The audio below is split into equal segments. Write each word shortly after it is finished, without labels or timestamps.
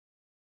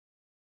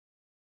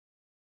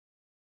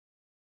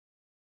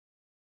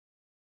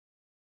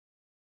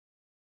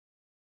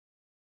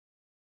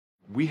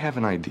We have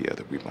an idea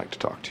that we'd like to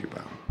talk to you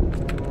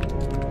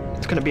about.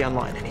 It's gonna be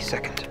online any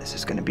second. This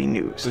is gonna be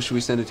news. Who should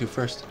we send it to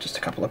first? Just a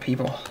couple of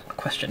people. The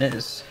question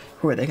is,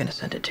 who are they gonna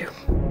send it to?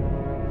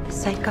 The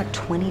site got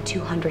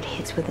 2,200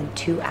 hits within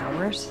 2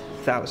 hours.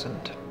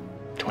 1,000.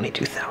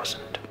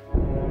 22,000.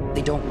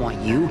 They don't want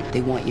you,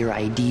 they want your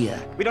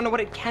idea. We don't know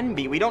what it can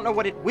be. We don't know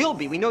what it will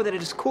be. We know that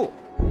it is cool.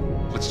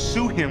 Let's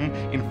sue him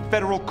in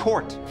federal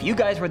court. If you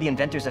guys were the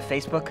inventors of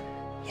Facebook,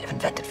 you'd have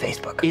invented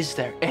Facebook. Is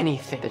there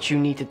anything that you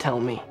need to tell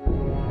me?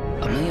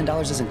 $1 million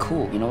isn't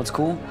cool. You know what's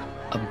cool?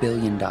 $1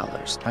 billion.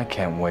 I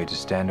can't wait to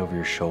stand over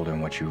your shoulder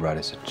and watch you write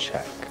us a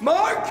check.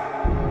 Mark!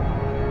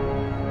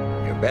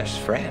 Your best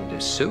friend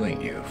is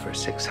suing you for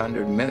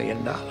 $600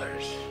 million.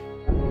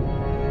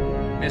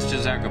 Mr.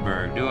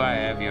 Zuckerberg, do I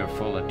have your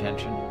full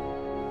attention?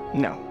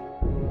 No.